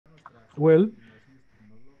Well,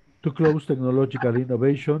 to close technological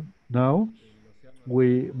innovation, now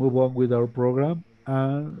we move on with our program,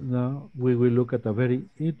 and now we will look at a very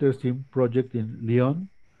interesting project in Lyon,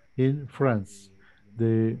 in France,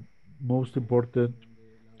 the most important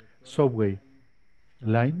subway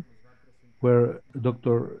line, where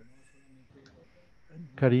Dr.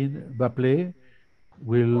 Karin Bäppler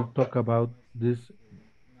will talk about this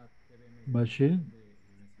machine,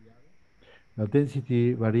 a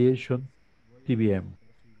density variation TBM.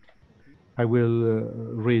 I will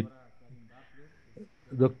read.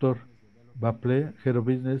 Dr. Bäppler, Head of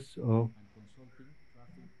Business of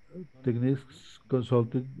Techniques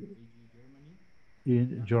Consulting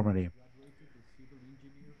in Germany.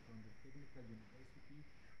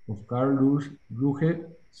 Of Karl Ruge,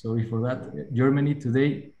 sorry for that, Germany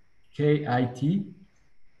today, KIT,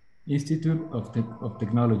 Institute of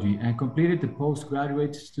Technology, and completed the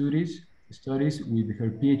postgraduate studies with her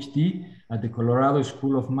PhD at the Colorado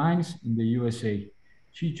School of Mines in the USA.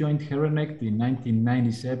 She joined Herrenknecht in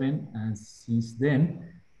 1997 and since then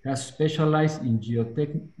has specialized in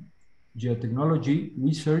geotechnology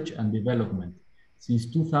research and development.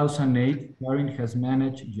 Since 2008, Karin has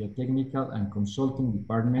managed geotechnical and consulting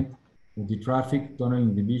department of the Traffic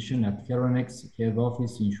Tunneling Division at Herrenknecht's head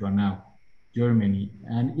office in Schwanau, Germany,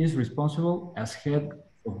 and is responsible as head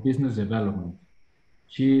of business development.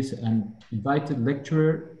 She is an invited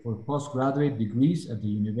lecturer for postgraduate degrees at the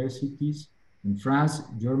universities in France,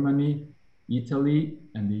 Germany, Italy,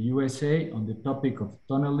 and the USA on the topic of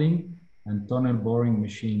tunneling and tunnel boring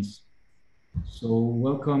machines. So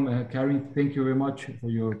welcome, Karin. Thank you very much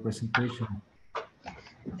for your presentation.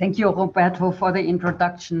 Thank you, Roberto, for the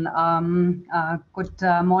introduction. Good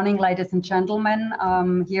morning, ladies and gentlemen.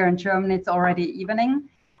 Here in Germany, it's already evening.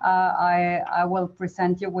 I will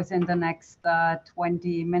present you within the next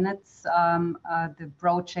 20 minutes the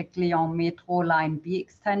project Lyon Metro Line B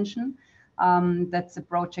extension. That's a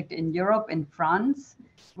project in Europe, in France,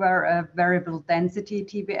 where a variable density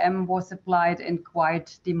TBM was applied in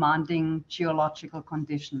quite demanding geological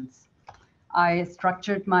conditions. I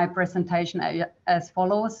structured my presentation as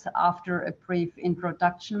follows. After a brief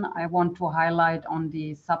introduction, I want to highlight on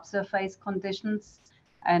the subsurface conditions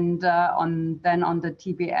and then on the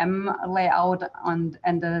TBM layout and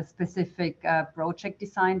the specific project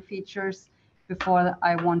design features before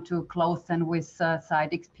I want to close then with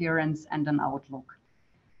site experience and an outlook.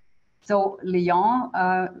 So Lyon,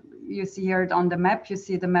 you see here on the map, you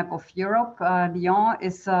see the map of Europe. Lyon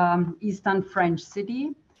is eastern French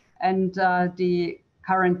city, and the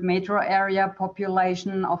current metro area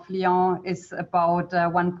population of Lyon is about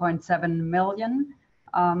 1.7 million.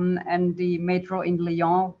 And the metro in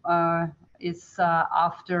Lyon is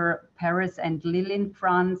after Paris and Lille in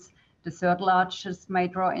France, the third largest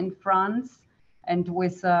metro in France, and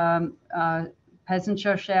with a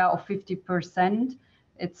passenger share of 50%.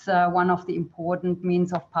 It's one of the important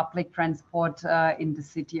means of public transport in the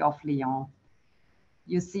city of Lyon.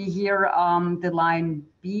 You see here the line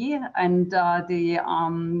B, and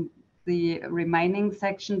the remaining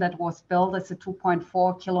section that was built is a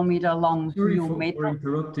 2.4 kilometer long new metro. Sorry for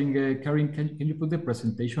interrupting, Karin. Can you put the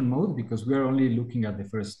presentation mode, because we are only looking at the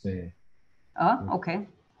first. Okay,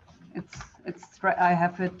 I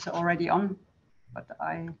have it already on, but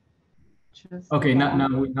I just. Okay,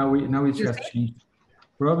 now it has changed.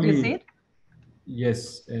 Probably. You see it?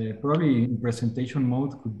 Yes, probably in presentation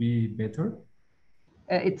mode could be better.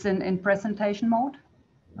 It's in presentation mode.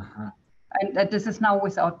 And this is now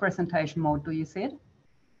without presentation mode. Do you see it?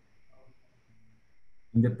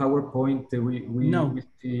 In the PowerPoint,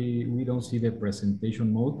 we don't see the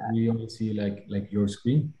presentation mode. We only see like your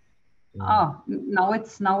screen. Now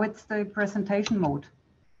it's the presentation mode.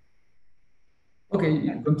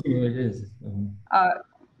 Okay, continue. Yes.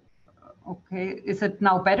 Okay, is it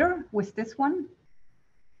now better with this one?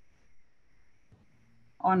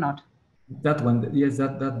 Or not? That one, yes,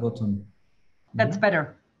 that button. That's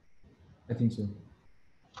better. I think so.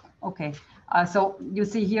 Okay, so you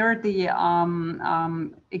see here the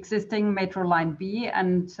existing metro line B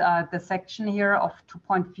and the section here of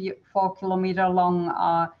 2.4 kilometer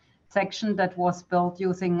long section that was built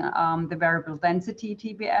using the variable density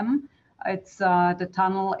TBM. It's the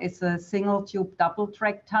tunnel is a single tube double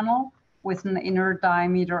track tunnel with an inner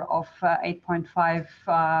diameter of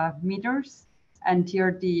 8.5 meters. And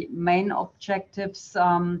here the main objectives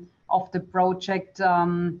of the project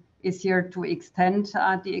is here to extend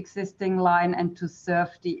the existing line and to serve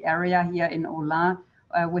the area here in Lyon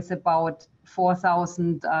with about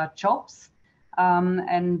 4,000 jobs.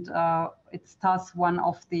 And it's thus one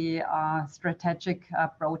of the strategic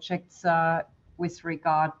projects with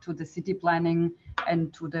regard to the city planning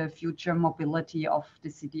and to the future mobility of the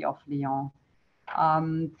city of Lyon.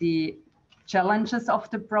 The challenges of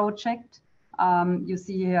the project, you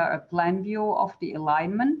see here a plan view of the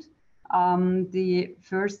alignment. The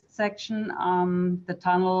first section, the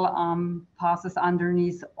tunnel passes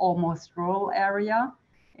underneath almost rural area.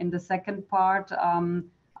 In the second part, the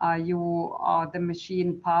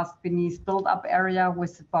machine passed beneath built-up area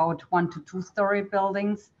with about 1 to 2 story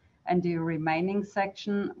buildings, and the remaining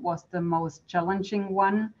section was the most challenging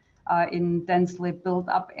one in densely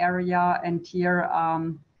built-up area. And here,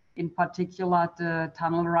 in particular, the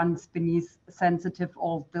tunnel runs beneath sensitive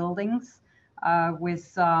old buildings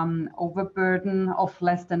with overburden of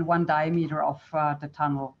less than 1 diameter of the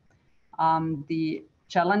tunnel. The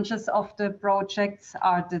challenges of the projects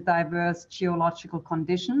are the diverse geological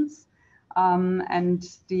conditions and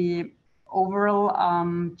the overall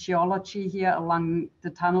geology here along the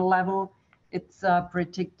tunnel level. It's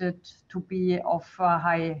predicted to be of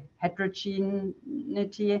high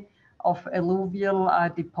heterogeneity of alluvial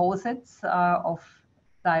deposits of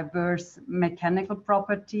diverse mechanical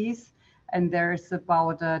properties. And there's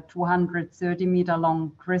about a 230 meter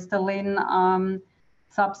long crystalline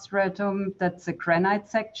substratum, that's a granite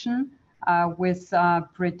section with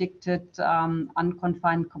predicted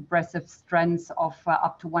unconfined compressive strengths of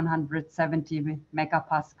up to 170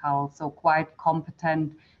 megapascal, so quite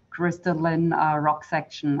competent crystalline rock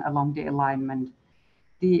section along the alignment.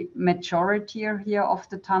 The majority here of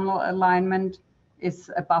the tunnel alignment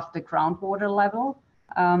is above the groundwater level,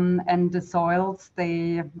 and the soils,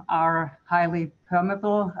 they are highly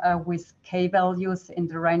permeable with K values in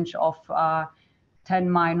the range of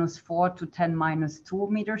 10-4 to 10-2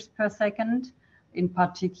 meters per second. In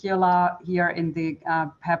particular, here in the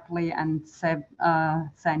pebbly and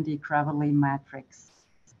sandy gravelly matrix.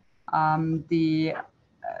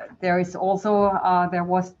 There is also there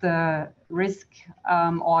was the risk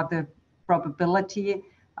or the probability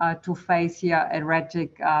to face here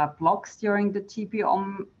erratic blocks during the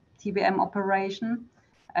TBM operation,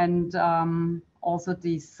 and also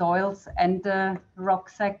the soils and the rock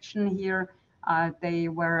section here, they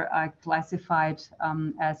were classified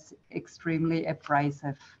as extremely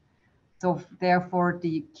abrasive. So therefore,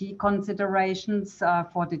 the key considerations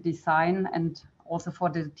for the design and also for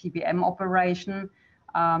the TBM operation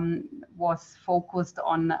was focused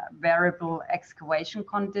on variable excavation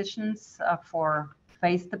conditions for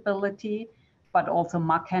face stability, but also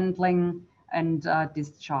muck handling and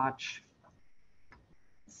discharge.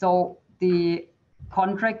 So the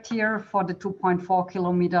contract here for the 2.4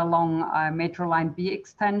 kilometer long Metro Line B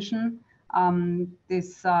extension,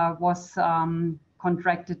 this was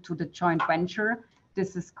contracted to the joint venture.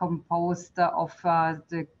 This is composed of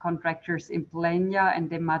the contractors Implenia and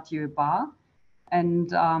Mathieu Bar.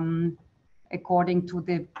 And according to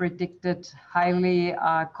the predicted highly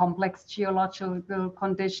complex geological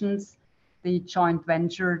conditions, the joint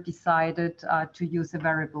venture decided to use a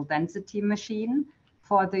variable density machine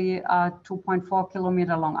for the 2.4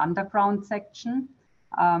 kilometer long underground section.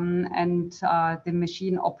 And the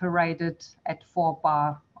machine operated at 4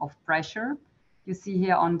 bar of pressure. You see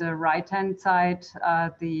here on the right-hand side,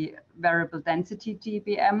 the variable density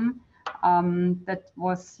TBM that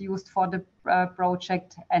was used for the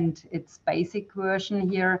project, and its basic version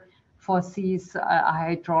here foresees a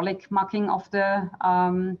hydraulic mucking of the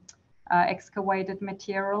excavated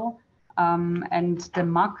material. And the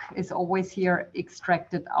muck is always here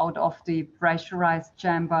extracted out of the pressurized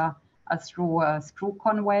chamber through a screw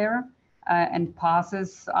conveyor and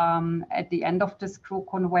passes at the end of the screw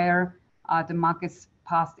conveyor. The muck is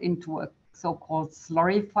passed into a so-called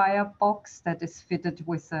slurrifier box that is fitted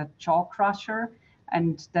with a jaw crusher,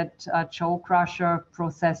 and that jaw crusher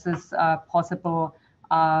processes possible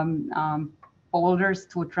boulders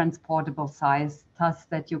to transportable size, thus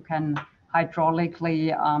that you can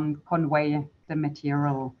hydraulically convey the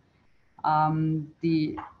material.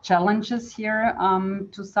 The challenges here,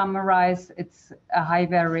 to summarize, it's a high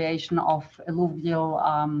variation of alluvial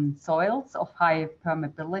soils of high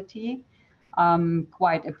permeability,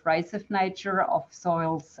 quite abrasive nature of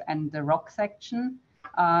soils and the rock section.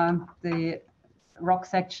 The rock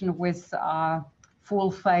section with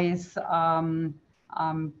full face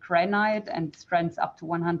granite and strengths up to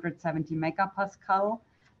 170 megapascal.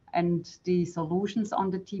 And the solutions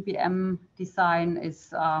on the TBM design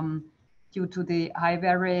is due to the high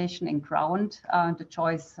variation in ground. The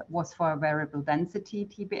choice was for a variable density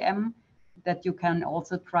TBM that you can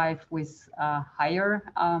also drive with higher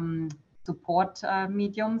support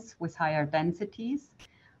mediums with higher densities.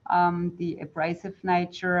 The abrasive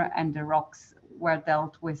nature and the rocks were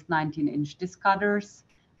dealt with 19-inch disc cutters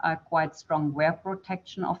quite strong wear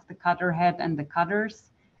protection of the cutter head and the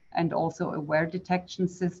cutters, and also a wear detection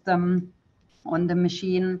system on the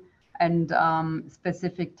machine, and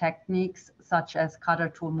specific techniques such as cutter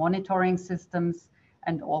tool monitoring systems,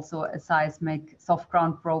 and also a seismic soft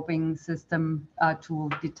ground probing system to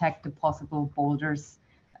detect the possible boulders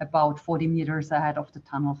about 40 meters ahead of the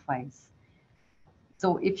tunnel face.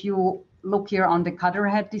 So if you look here on the cutter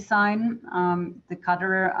head design, the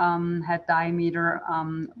cutter head diameter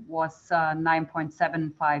was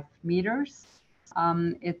 9.75 meters.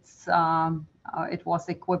 It was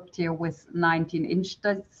equipped here with 19-inch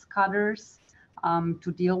disc cutters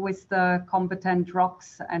to deal with the competent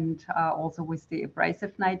rocks and also with the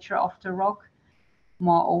abrasive nature of the rock.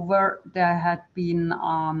 Moreover, there had been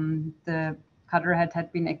the cutter head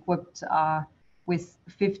had been equipped with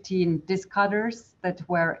 15 disc cutters that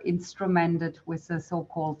were instrumented with a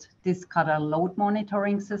so-called disc cutter load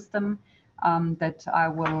monitoring system that I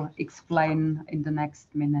will explain in the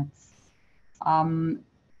next minutes.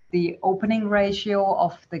 The opening ratio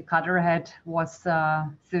of the cutter head was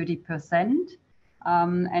 30%,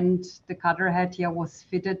 and the cutter head here was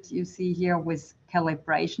fitted, you see here, with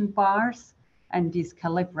calibration bars. And these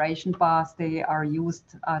calibration bars, they are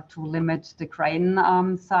used to limit the grain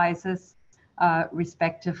sizes,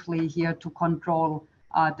 respectively here to control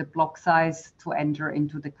the block size to enter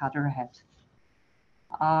into the cutter head.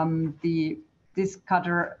 This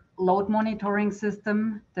cutter load monitoring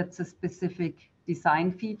system, that's a specific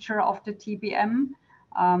design feature of the TBM.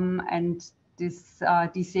 And this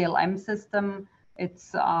DCLM system,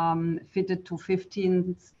 it's fitted to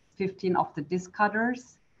 15 of the disc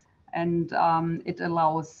cutters. And it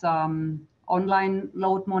allows online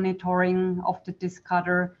load monitoring of the disc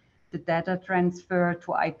cutter, the data transfer to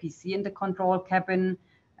IPC in the control cabin,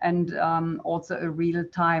 and also a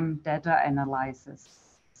real-time data analysis.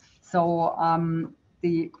 So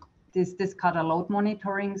this disc cutter load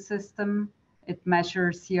monitoring system, it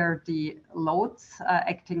measures here the loads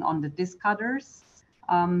acting on the disc cutters.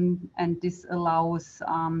 And this allows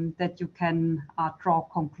that you can draw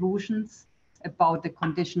conclusions about the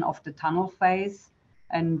condition of the tunnel face,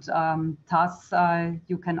 and thus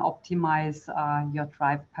you can optimize your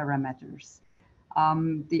drive parameters.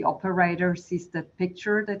 The operator sees that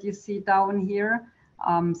picture that you see down here.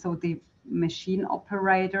 So the machine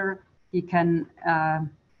operator, he can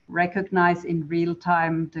recognize in real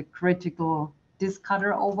time the critical disc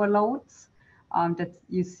cutter overloads that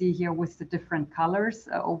you see here with the different colors.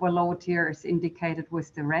 Overload here is indicated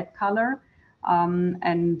with the red color.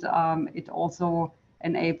 And it also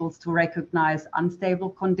enables to recognize unstable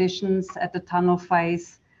conditions at the tunnel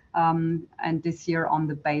face, and this here on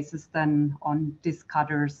the basis then on disc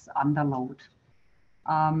cutters under load.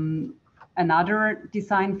 Another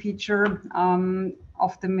design feature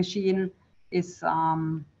of the machine is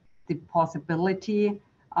the possibility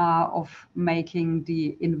of making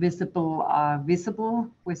the invisible visible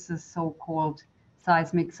with the so-called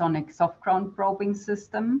seismic sonic soft ground probing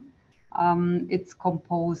system. It's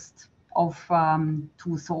composed of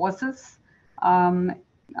two sources,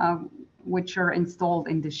 which are installed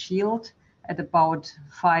in the shield at about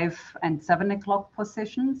 5 and 7 o'clock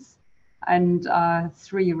positions, and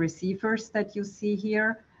 3 receivers that you see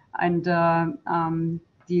here. And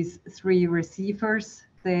these 3 receivers,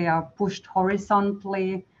 they are pushed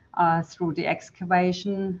horizontally through the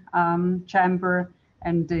excavation chamber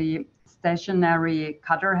and the stationary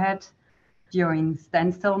cutter head during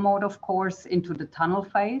standstill mode, of course, into the tunnel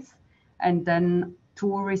face, and then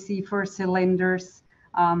 2 receiver cylinders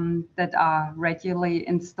that are regularly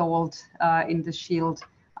installed in the shield.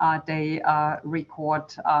 They record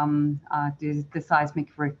the seismic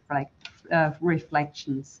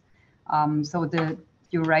reflections. So the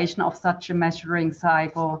duration of such a measuring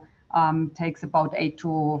cycle takes about 8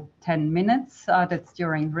 to 10 minutes. That's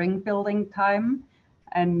during ring building time.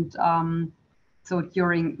 And so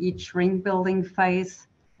during each ring building phase,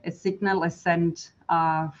 a signal is sent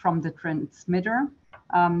from the transmitter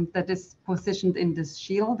that is positioned in this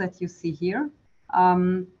shield that you see here.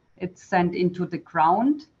 It's sent into the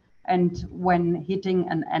ground, and when hitting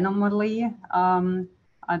an anomaly,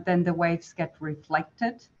 then the waves get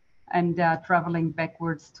reflected and they are traveling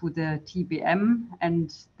backwards to the TBM,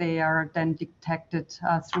 and they are then detected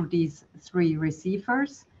through these 3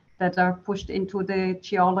 receivers that are pushed into the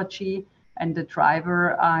geology, and the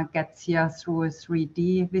driver gets here through a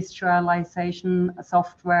 3D visualization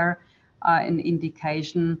software an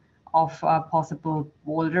indication of possible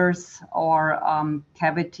boulders or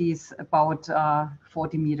cavities about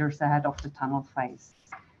 40 meters ahead of the tunnel face.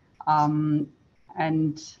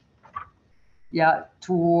 And yeah,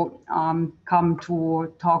 to come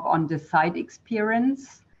to talk on the site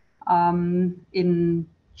experience, In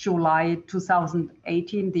July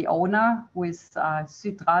 2018, the owner, with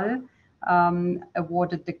Sudral,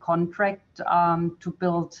 awarded the contract to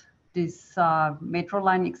build this metro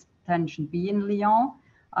line extension B in Lyon,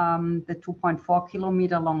 the 2.4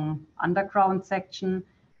 kilometer long underground section,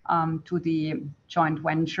 to the joint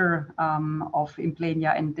venture of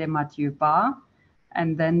Implenia and Demathieu Bar.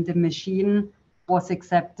 And then the machine was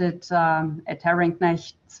accepted at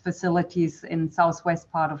Herrenknecht's facilities in southwest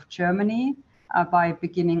part of Germany by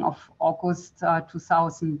beginning of August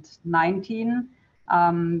 2019.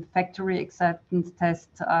 Factory acceptance test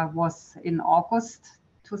was in August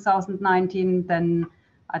 2019. Then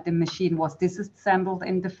the machine was disassembled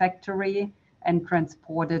in the factory and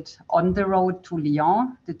transported on the road to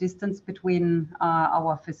Lyon. The distance between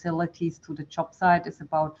our facilities to the job site is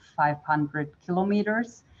about 500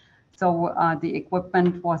 kilometers. So the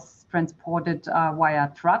equipment was transported via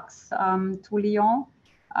trucks to Lyon.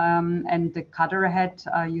 And the cutter head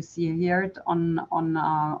you see here on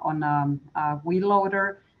a wheel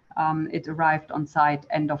loader, it arrived on site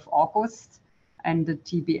end of August. And the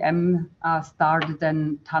TBM started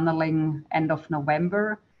then tunneling end of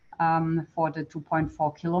November for the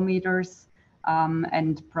 2.4 kilometers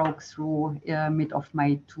and broke through mid of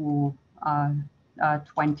May to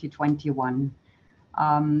 2021.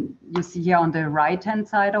 You see here on the right-hand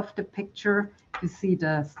side of the picture, you see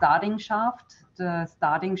the starting shaft. The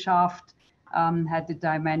starting shaft had a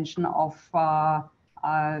dimension of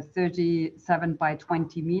 37 by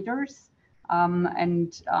 20 meters.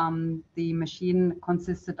 The machine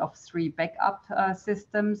consisted of 3 backup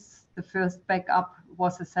systems. The first backup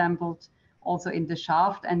was assembled also in the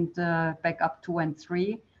shaft, and backup 2 and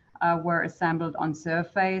 3 were assembled on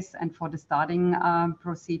surface. And for the starting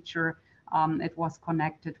procedure, it was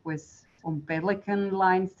connected with umbilical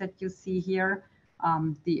lines that you see here.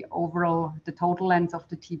 The total length of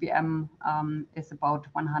the TBM is about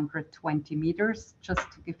 120 meters,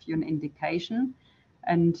 just to give you an indication.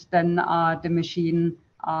 And then the machine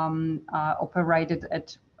operated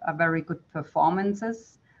at a very good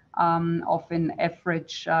performances of an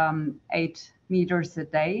average 8 meters a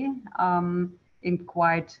day in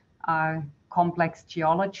quite complex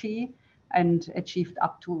geology, and achieved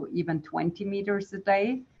up to even 20 meters a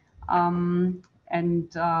day.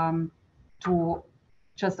 To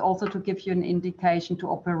just also to give you an indication to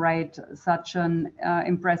operate such an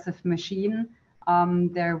impressive machine,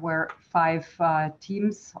 there were 5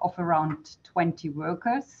 teams of around 20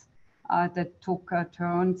 workers that took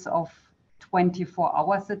turns of 24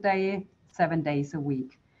 hours a day, 7 days a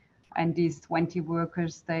week. And these 20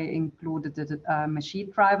 workers, they included the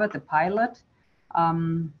machine driver, the pilot,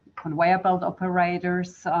 conveyor belt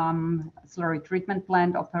operators, slurry treatment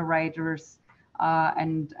plant operators,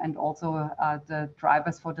 and also the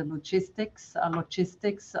drivers for the logistics.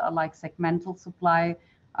 Logistics like segmental supply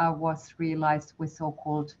was realized with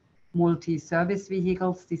so-called multi-service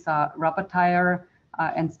vehicles. These are rubber tire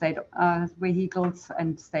and state vehicles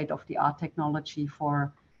and state-of-the-art technology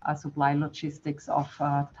for supply logistics of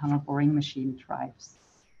tunnel boring machine drives.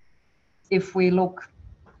 If we look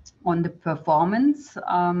on the performance,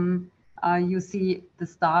 you see the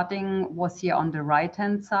starting was here on the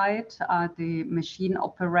right-hand side. The machine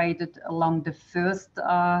operated along the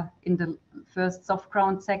in the first soft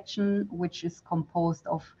ground section, which is composed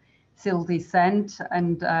of silty sand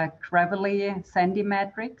and gravelly sandy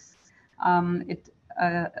matrix. It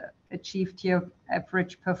achieved here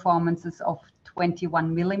average performances of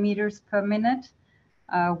 21 millimeters per minute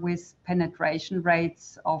with penetration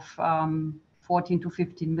rates of 14 to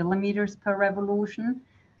 15 millimeters per revolution.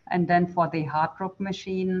 And then for the hard rock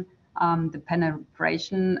machine, the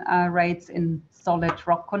penetration rates in solid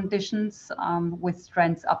rock conditions with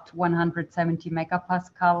strengths up to 170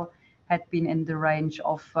 megapascal had been in the range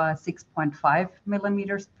of 6.5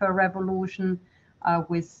 millimeters per revolution,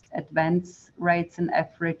 with advanced rates in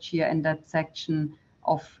average here in that section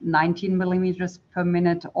of 19 millimeters per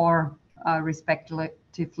minute, or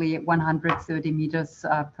respectively 130 meters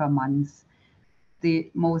per month.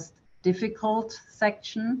 The most difficult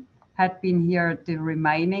section had been here the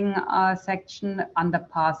remaining section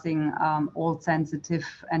underpassing old sensitive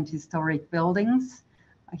and historic buildings.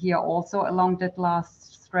 Here also along that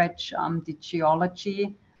last stretch, the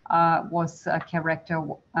geology was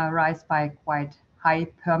characterized by quite high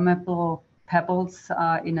permeable pebbles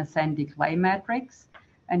in a sandy clay matrix.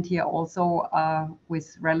 And here also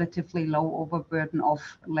with relatively low overburden of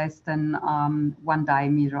less than 1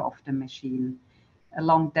 diameter of the machine.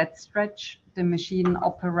 Along that stretch, the machine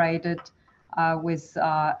operated with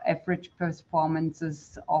average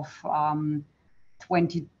performances of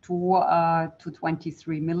 22 to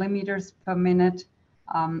 23 millimeters per minute,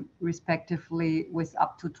 respectively with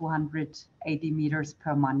up to 280 meters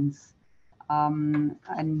per month.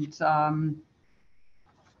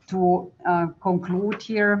 To conclude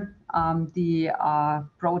here, the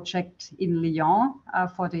project in Lyon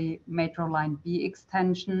for the Metro Line B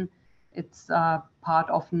extension, it's part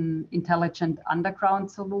of an intelligent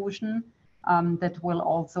underground solution that will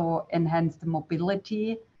also enhance the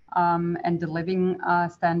mobility and the living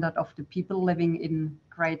standard of the people living in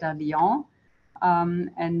Greater Lyon.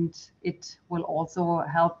 And it will also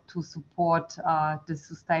help to support the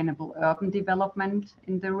sustainable urban development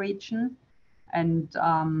in the region. And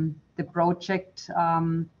the project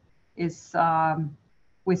is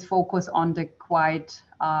with focus on the quite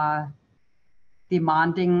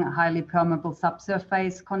demanding, highly permeable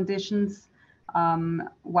subsurface conditions.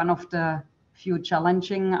 One of the few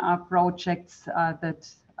challenging projects that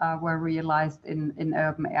were realized in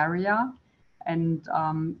urban area. And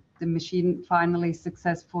the machine finally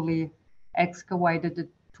successfully excavated the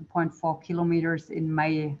 2.4 kilometers in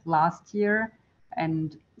May last year,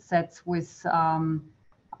 and sets with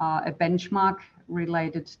a benchmark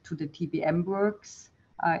related to the TBM works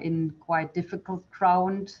in quite difficult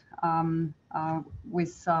ground,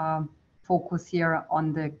 with focus here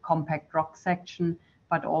on the compact rock section,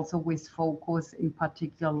 but also with focus in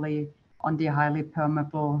particularly on the highly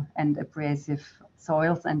permeable and abrasive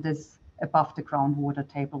soils, and this above the groundwater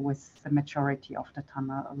table with the majority of the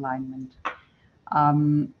tunnel alignment.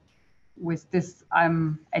 With this,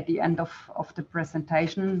 I'm at the end of the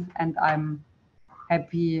presentation, and I'm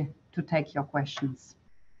happy to take your questions.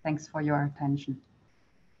 Thanks for your attention.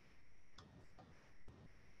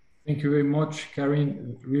 Thank you very much,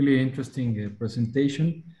 Karin. Really interesting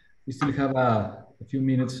presentation. We still have a few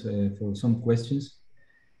minutes for some questions.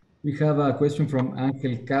 We have a question from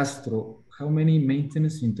Angel Castro. How many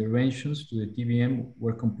maintenance interventions to the TBM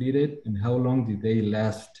were completed, and how long did they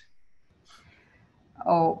last?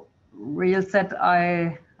 Oh, real set,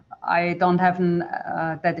 I don't have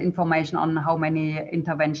that information on how many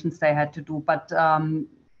interventions they had to do, but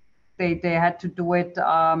they had to do it.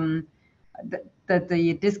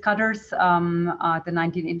 The disc cutters, the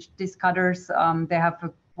 19-inch disc cutters, they have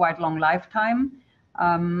a quite long lifetime,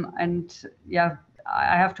 and yeah,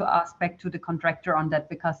 I have to ask back to the contractor on that,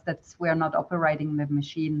 because we're not operating the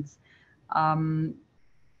machines.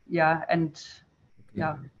 Yeah, and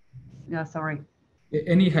okay. Yeah, sorry.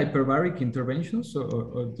 Any hyperbaric interventions,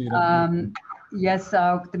 or do you yes,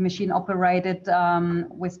 the machine operated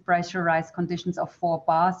with pressurized conditions of 4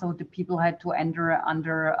 bar, so the people had to enter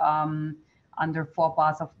under 4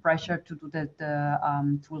 bars of pressure to do the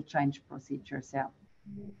tool change procedures. Yeah.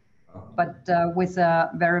 But with a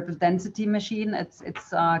variable density machine, it's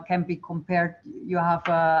can be compared. You have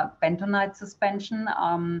a bentonite suspension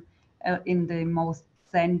in the most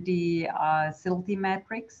sandy, silty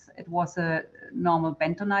matrix. It was a normal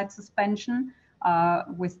bentonite suspension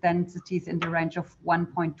with densities in the range of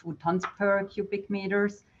 1.2 tons per cubic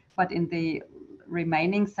meters. But in the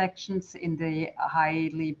remaining sections, in the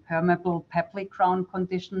highly permeable pebbly ground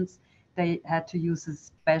conditions, they had to use a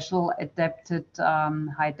special adapted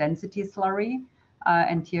high density slurry.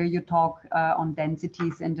 And here you talk on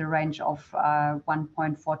densities in the range of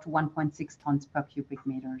 1.4 to 1.6 tons per cubic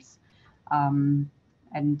meters.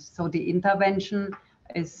 And so the intervention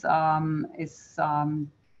is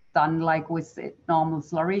done like with normal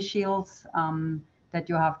slurry shields that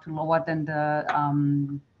you have to lower than the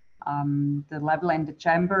level in the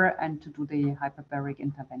chamber and to do the hyperbaric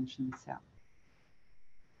interventions. Yeah.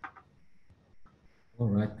 All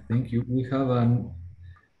right, thank you. We have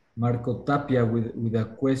Marco Tapia with a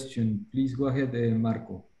question. Please go ahead,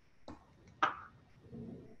 Marco.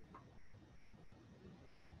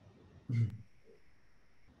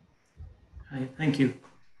 Hi, thank you.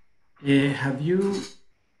 Have you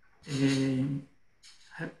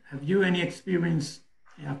any experience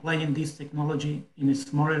applying this technology in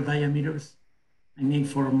smaller diameters? I mean,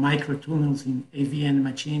 for micro tunnels in AVN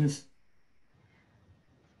machines.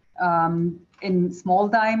 In small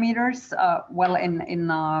diameters, well, in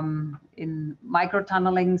micro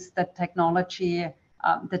tunnelings, the technology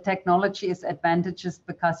is advantageous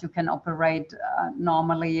because you can operate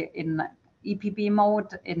normally in EPB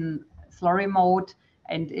mode, in slurry mode,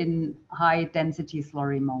 and in high density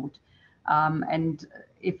slurry mode. And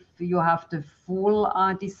if you have the full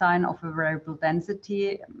design of a variable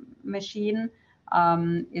density machine,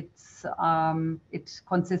 it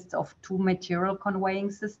consists of 2 material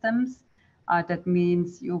conveying systems. That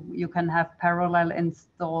means you can have parallel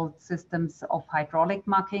installed systems of hydraulic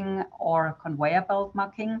mucking or conveyor belt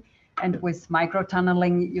mucking. And with micro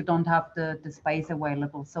tunneling, you don't have the space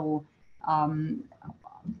available. So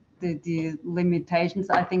the limitations,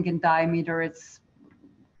 I think in diameter, it's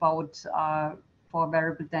about for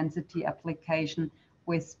variable density application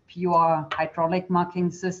with pure hydraulic marking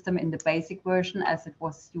system in the basic version as it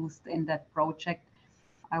was used in that project,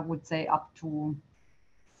 I would say up to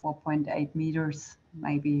 4.8 meters,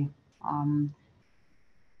 maybe,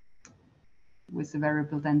 with the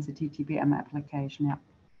variable density TBM application, yeah.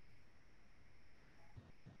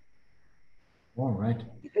 All right.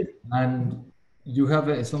 And you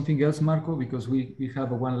have something else, Marco, because we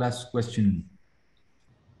have one last question.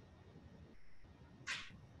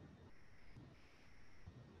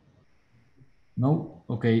 No?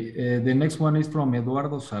 Okay. The next one is from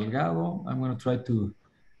Eduardo Salgado. I'm going to try to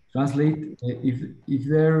translate. If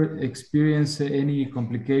there experience any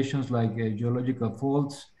complications like geological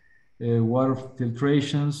faults, water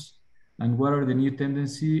filtrations, and what are the new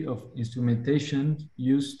tendency of instrumentation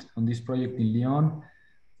used on this project in Lyon?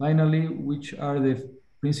 Finally, which are the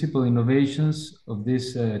principal innovations of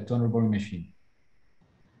this tunnel boring machine?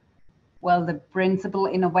 Well, the principal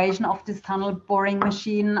innovation of this tunnel boring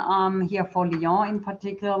machine here for Lyon in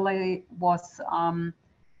particular was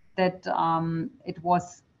that it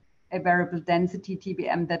was a variable density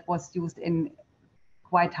TBM that was used in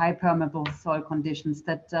quite high permeable soil conditions.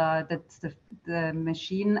 That's the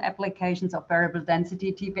machine applications of variable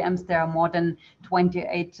density TBMs. There are more than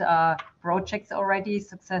 28 projects already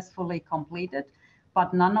successfully completed,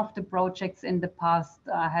 but none of the projects in the past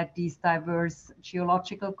had these diverse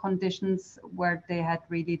geological conditions where they had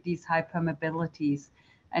really these high permeabilities,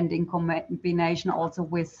 and in combination also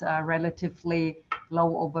with relatively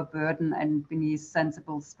low overburden and beneath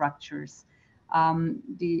sensible structures.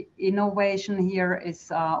 The innovation here is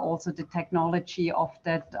also the technology of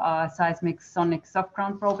that seismic sonic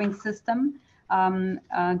soft-ground probing system.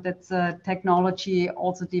 That's a technology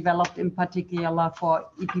also developed in particular for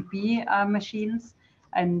EPB machines,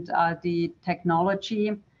 and the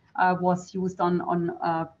technology was used on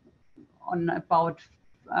about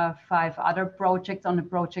 5 other projects, on the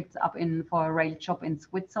projects up in for a rail job in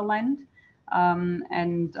Switzerland,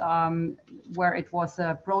 where it was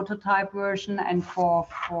a prototype version, and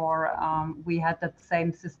we had that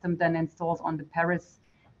same system then installed on the Paris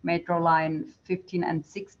Metro line 15 and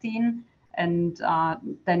 16, and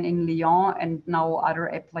then in Lyon, and now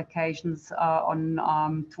other applications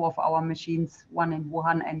on 2 of our machines, one in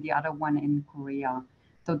Wuhan and the other one in Korea.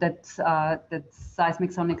 So that's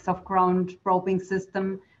seismic sonic soft ground probing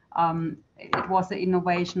system. It was an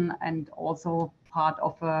innovation and also part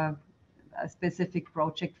of a specific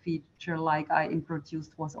project feature like I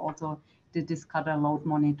introduced was also the discutter load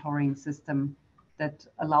monitoring system that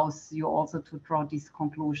allows you also to draw these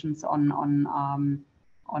conclusions on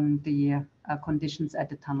the conditions at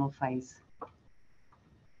the tunnel phase.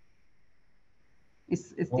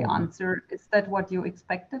 Is the answer, is that what you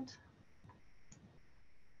expected?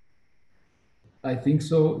 I think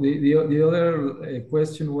so. The other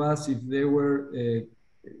question was if they were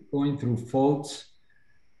going through faults,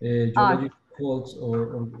 geological faults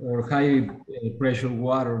or high pressure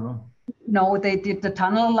water, no? No, they did. The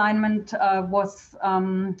tunnel alignment was,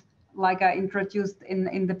 like I introduced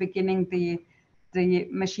in the beginning, the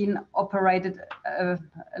machine operated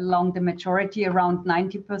along the majority, around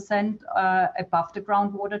 90% above the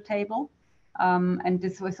groundwater table. And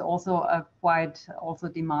this was also quite also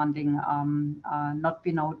demanding, not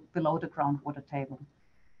below the groundwater table.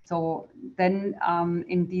 So then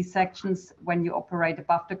in these sections, when you operate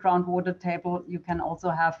above the groundwater table, you can also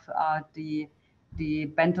have the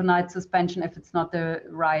bentonite suspension. If it's not the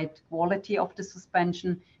right quality of the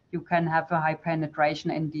suspension, you can have a high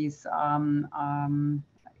penetration in these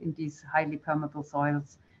highly permeable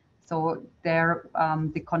soils. So there,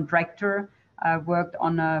 the contractor worked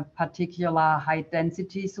on a particular high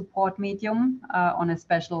density support medium on a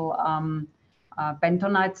special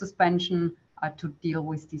bentonite suspension to deal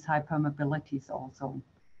with these high permeabilities also.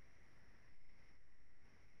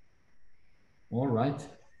 All right.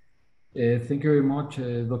 Thank you very much,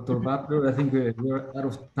 Dr. Bäppler. I think we're out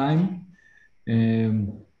of time.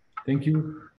 Thank you